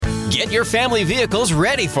Get your family vehicles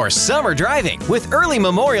ready for summer driving with early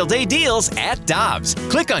Memorial Day deals at Dobbs.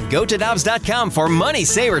 Click on GoToDobbs.com for money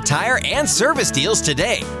saver tire and service deals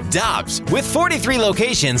today. Dobbs, with 43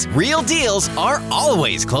 locations, real deals are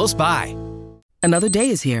always close by. Another day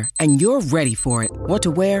is here, and you're ready for it. What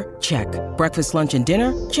to wear? Check. Breakfast, lunch, and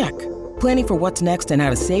dinner? Check. Planning for what's next and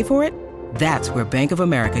how to save for it? That's where Bank of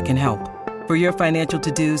America can help. For your financial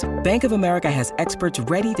to-dos, Bank of America has experts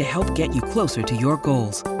ready to help get you closer to your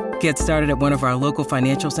goals. Get started at one of our local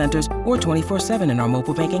financial centers or 24/7 in our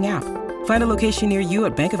mobile banking app. Find a location near you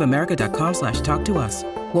at bankofamerica.com/talktous.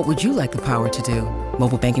 What would you like the power to do?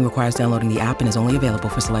 Mobile banking requires downloading the app and is only available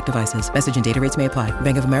for select devices. Message and data rates may apply.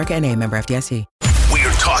 Bank of America N.A., member FDIC.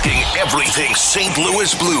 We're talking everything St.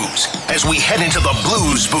 Louis Blues as we head into the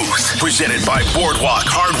Blues Booth. Presented by Boardwalk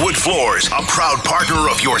Hardwood Floors, a proud partner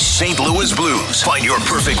of your St. Louis Blues. Find your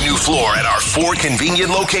perfect new floor at our 4 convenient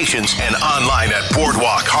locations and online at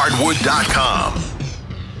boardwalkhardwood.com.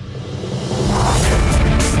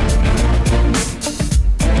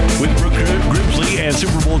 With Brooke Grimsley and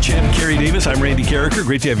Super Bowl champ Kerry Davis, I'm Randy Carricker.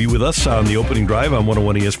 Great to have you with us on the opening drive on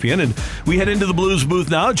 101 ESPN. And we head into the Blues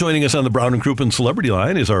booth now. Joining us on the Brown and Crouppen Celebrity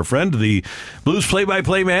Line is our friend, the Blues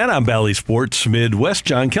play-by-play man on Bally Sports Midwest,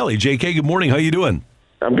 John Kelly. JK, good morning. How you doing?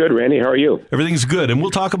 I'm good, Randy. How are you? Everything's good, and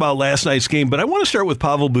we'll talk about last night's game, but I want to start with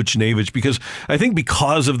Pavel Buchnevich because I think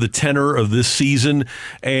because of the tenor of this season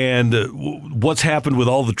and what's happened with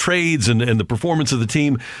all the trades and the performance of the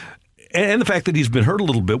team, and the fact that he's been hurt a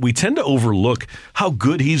little bit, we tend to overlook how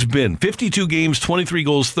good he's been. 52 games, 23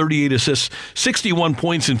 goals, 38 assists, 61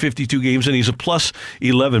 points in 52 games, and he's a plus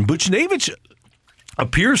 11. Buchnevich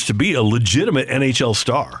appears to be a legitimate NHL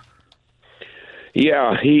star.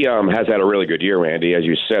 Yeah, he has had a really good year, Randy. As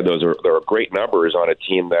you said, there are great numbers on a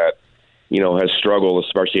team that, has struggled,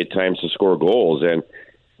 especially at times, to score goals. And,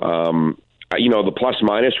 the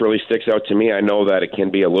plus-minus really sticks out to me. I know that it can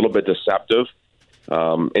be a little bit deceptive.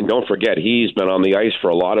 And don't forget, he's been on the ice for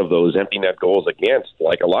a lot of those empty net goals against,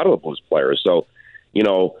 like a lot of the Blues players. So,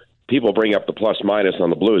 people bring up the plus-minus on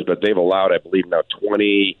the Blues, but they've allowed, I believe, now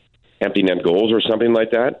 20 empty net goals or something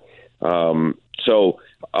like that. So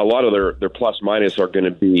a lot of their plus-minus are going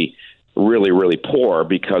to be really, really poor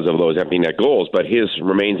because of those empty net goals. But his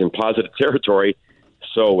remains in positive territory,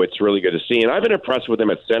 so it's really good to see. And I've been impressed with him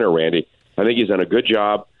at center, Randy. I think he's done a good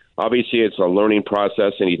job. Obviously, it's a learning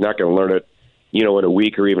process, and he's not going to learn it in a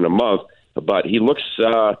week or even a month, but he looks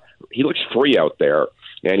free out there,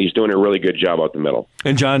 and he's doing a really good job out the middle.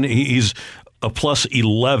 And John, he's a plus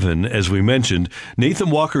 11, as we mentioned.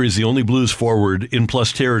 Nathan Walker is the only Blues forward in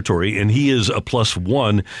plus territory, and he is a plus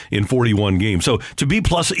 1 in 41 games. So to be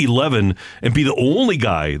plus 11 and be the only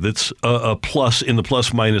guy that's a plus in the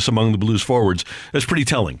plus-minus among the Blues forwards, that's pretty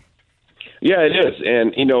telling. Yeah, it is.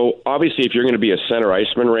 And, obviously if you're going to be a center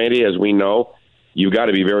iceman, Randy, as we know, you've got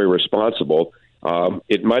to be very responsible.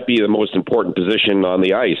 It might be the most important position on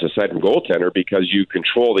the ice, aside from goaltender, because you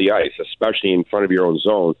control the ice, especially in front of your own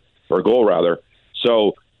zone, or goal rather.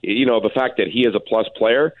 So, the fact that he is a plus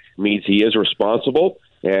player means he is responsible,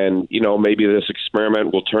 and, maybe this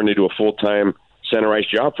experiment will turn into a full-time center ice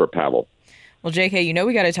job for Pavel. Well, JK,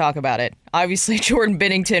 we got to talk about it. Obviously, Jordan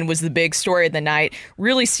Binnington was the big story of the night,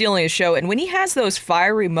 really stealing a show. And when he has those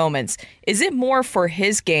fiery moments, is it more for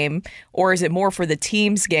his game or is it more for the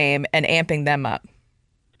team's game and amping them up?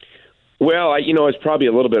 Well, it's probably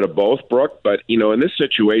a little bit of both, Brooke. But, in this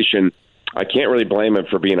situation, I can't really blame him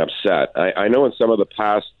for being upset. I know in some of the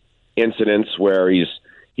past incidents where he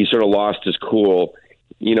sort of lost his cool,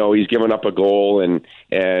 he's given up a goal and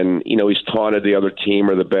he's taunted the other team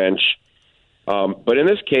or the bench. But in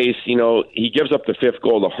this case, he gives up the 5th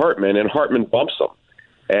goal to Hartman, and Hartman bumps him.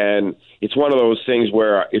 And it's one of those things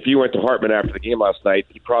where if you went to Hartman after the game last night,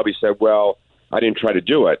 he probably said, well, I didn't try to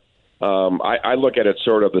do it. I look at it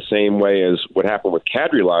sort of the same way as what happened with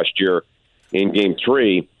Kadri last year in Game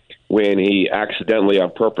 3 when he accidentally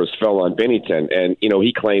on purpose fell on Binnington. And,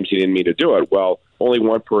 he claims he didn't mean to do it. Well, only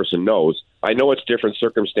one person knows. I know it's different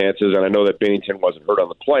circumstances, and I know that Binnington wasn't hurt on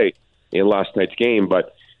the play in last night's game,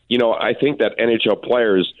 but I think that NHL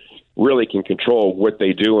players really can control what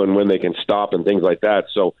they do and when they can stop and things like that.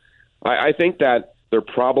 So I think that there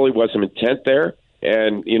probably was some intent there,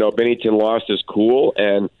 and, Binnington lost his cool.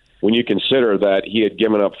 And when you consider that he had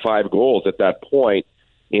given up 5 goals at that point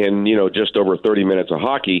in, just over 30 minutes of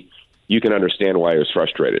hockey, you can understand why he was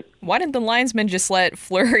frustrated. Why didn't the linesmen just let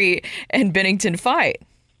Fleury and Binnington fight?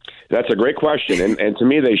 That's a great question. And to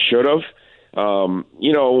me, they should have.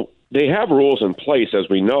 They have rules in place, as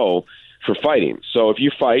we know, for fighting. So if you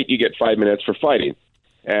fight, you get 5 minutes for fighting.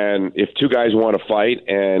 And if two guys want to fight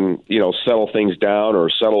and, settle things down or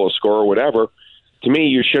settle a score or whatever, to me,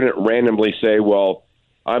 you shouldn't randomly say, well,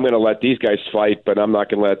 I'm going to let these guys fight, but I'm not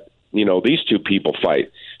going to let, these two people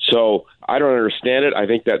fight. So I don't understand it. I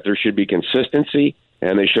think that there should be consistency,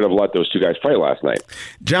 and they should have let those two guys fight last night.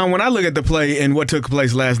 John, when I look at the play and what took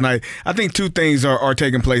place last night, I think two things are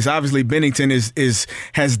taking place. Obviously, Binnington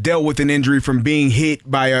has dealt with an injury from being hit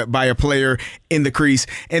by a player in the crease.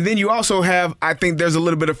 And then you also have, I think there's a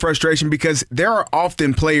little bit of frustration because there are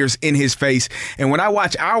often players in his face. And when I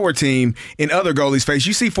watch our team in other goalies' face,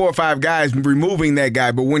 you see 4 or 5 guys removing that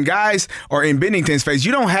guy. But when guys are in Binnington's face,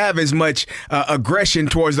 you don't have as much aggression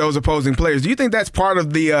towards those opposing players. Do you think that's part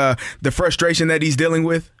of the frustration that he's dealing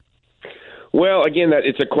with? Well, again,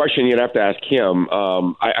 it's a question you'd have to ask him.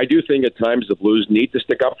 I do think at times the Blues need to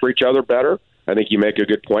stick up for each other better. I think you make a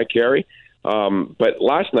good point, Carey. But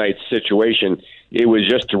last night's situation, it was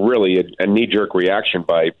just really a knee-jerk reaction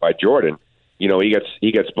by Jordan.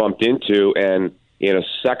 He gets bumped into, and in a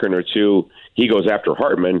second or two, he goes after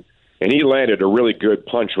Hartman, and he landed a really good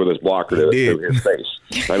punch with his blocker to his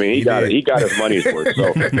face. I mean, he got his money's worth.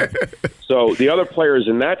 So the other players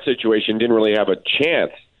in that situation didn't really have a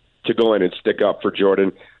chance to go in and stick up for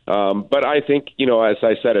Jordan. But I think, as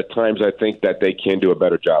I said, at times I think that they can do a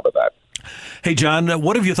better job of that. Hey, John,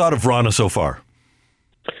 what have you thought of Vrana so far?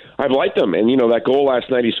 I've liked him. And, that goal last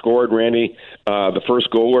night he scored, Randy, the first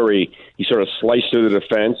goal where he sort of sliced through the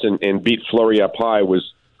defense and beat Fleury up high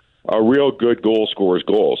was a real good goal scorer's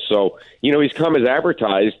goal. So, he's come as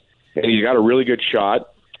advertised, and he's got a really good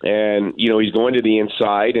shot. And, he's going to the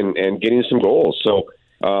inside and getting some goals. So,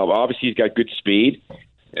 obviously he's got good speed.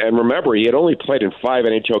 And remember, he had only played in 5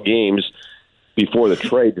 NHL games before the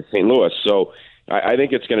trade to St. Louis. So I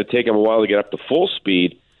think it's going to take him a while to get up to full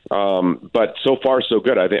speed. But so far, so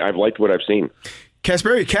good. I've liked what I've seen.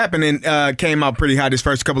 Kasperi Kapanen came out pretty hot his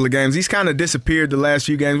first couple of games. He's kind of disappeared the last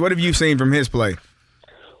few games. What have you seen from his play?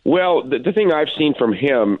 Well, the thing I've seen from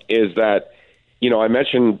him is that, I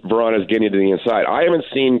mentioned Vrana's getting to the inside. I haven't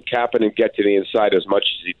seen Kapanen get to the inside as much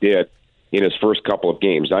as he did in his first couple of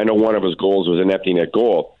games. I know one of his goals was an empty net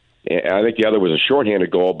goal, and I think the other was a shorthanded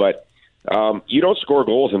goal, but you don't score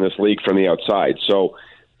goals in this league from the outside. So,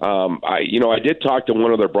 I did talk to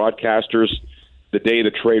one of their broadcasters the day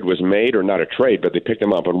the trade was made, or not a trade, but they picked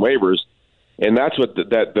him up on waivers, and that's what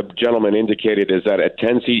the gentleman indicated is that at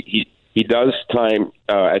times he tends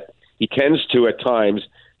to at times,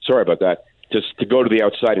 sorry about that, just to go to the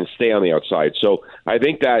outside and stay on the outside. So I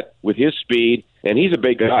think that with his speed, and he's a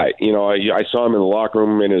big guy. I saw him in the locker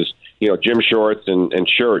room in his, gym shorts and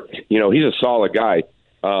shirt. He's a solid guy.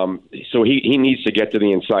 So he needs to get to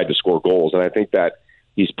the inside to score goals, and I think that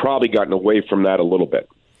he's probably gotten away from that a little bit.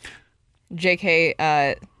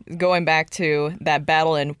 JK, going back to that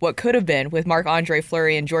battle and what could have been with Marc-Andre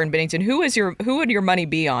Fleury and Jordan Binnington, who would your money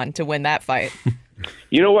be on to win that fight?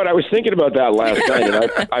 You know what? I was thinking about that last night,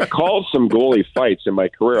 and I've called some goalie fights in my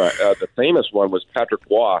career. The famous one was Patrick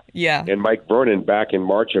Waugh and Mike Vernon back in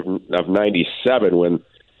March of '97 when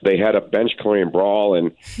they had a bench clearing brawl.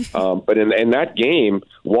 And but in that game,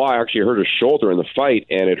 Waugh actually hurt his shoulder in the fight,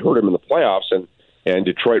 and it hurt him in the playoffs. And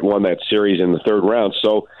Detroit won that series in the third round.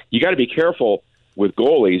 So you got to be careful with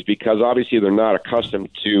goalies because obviously they're not accustomed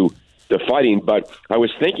to the fighting. But I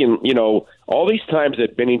was thinking, all these times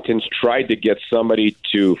that Binnington's tried to get somebody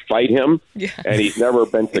to fight him, and he's never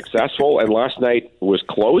been successful, and last night was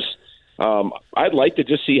close. I'd like to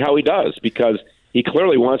just see how he does because he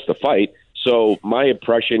clearly wants to fight. So my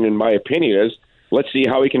impression and my opinion is let's see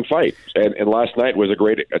how he can fight. And last night was a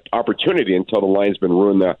great opportunity until the linesman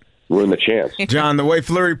ruined the chance. John, the way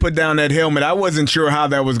Fleury put down that helmet, I wasn't sure how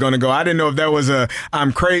that was going to go. I didn't know if that was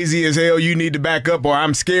I'm crazy as hell, you need to back up, or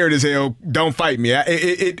I'm scared as hell, don't fight me.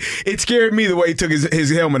 It scared me the way he took his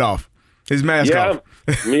helmet off, his mask off.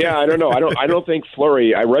 Yeah, I don't know. I don't think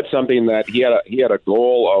Fleury. I read something that he had a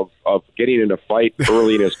goal of getting in a fight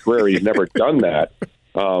early in his career. He's never done that.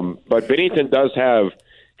 But Binnington does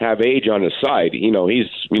have age on his side. He's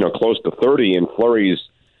close to 30, and Fleury's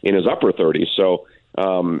in his upper 30s. So.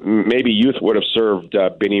 Maybe youth would have served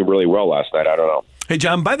Binney really well last night. I don't know. Hey,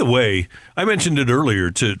 John, by the way, I mentioned it earlier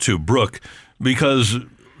to Brooke because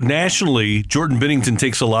nationally, Jordan Binnington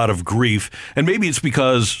takes a lot of grief, and maybe it's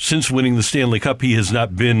because since winning the Stanley Cup, he has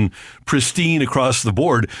not been pristine across the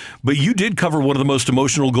board, but you did cover one of the most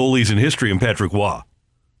emotional goalies in history in Patrick Waugh.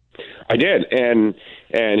 I did, and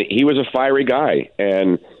he was a fiery guy,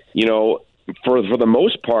 and, for the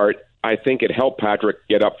most part, I think it helped Patrick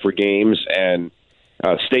get up for games and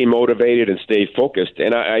stay motivated and stay focused.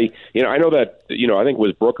 And I know that, I think it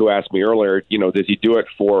was Brooke who asked me earlier, does he do it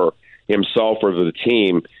for himself or for the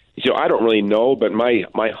team? So I don't really know, but my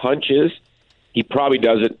hunch is he probably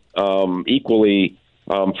does it equally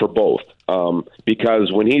for both.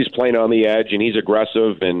 because when he's playing on the edge and he's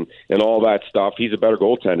aggressive and all that stuff, he's a better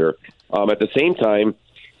goaltender. At the same time,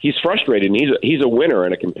 he's frustrated, and he's a winner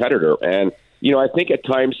and a competitor. And, I think at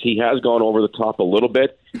times he has gone over the top a little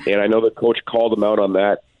bit, and I know the coach called him out on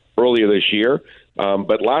that earlier this year.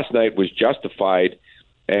 But last night was justified,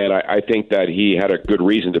 and I think that he had a good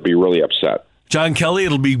reason to be really upset. John Kelly,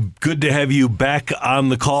 it'll be good to have you back on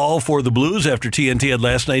the call for the Blues after TNT had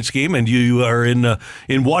last night's game, and you are in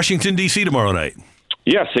Washington, D.C. tomorrow night.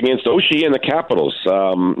 Yes, against Oshie and the Capitals.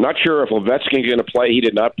 Not sure if Ovechkin's going to play. He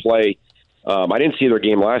did not play. I didn't see their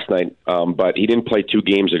game last night, but he didn't play 2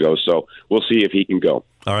 games ago, so we'll see if he can go.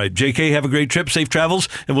 All right, JK, have a great trip, safe travels,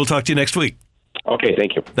 and we'll talk to you next week. Okay,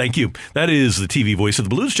 thank you. Thank you. That is the TV voice of the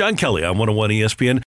Blues, John Kelly, on 101 ESPN.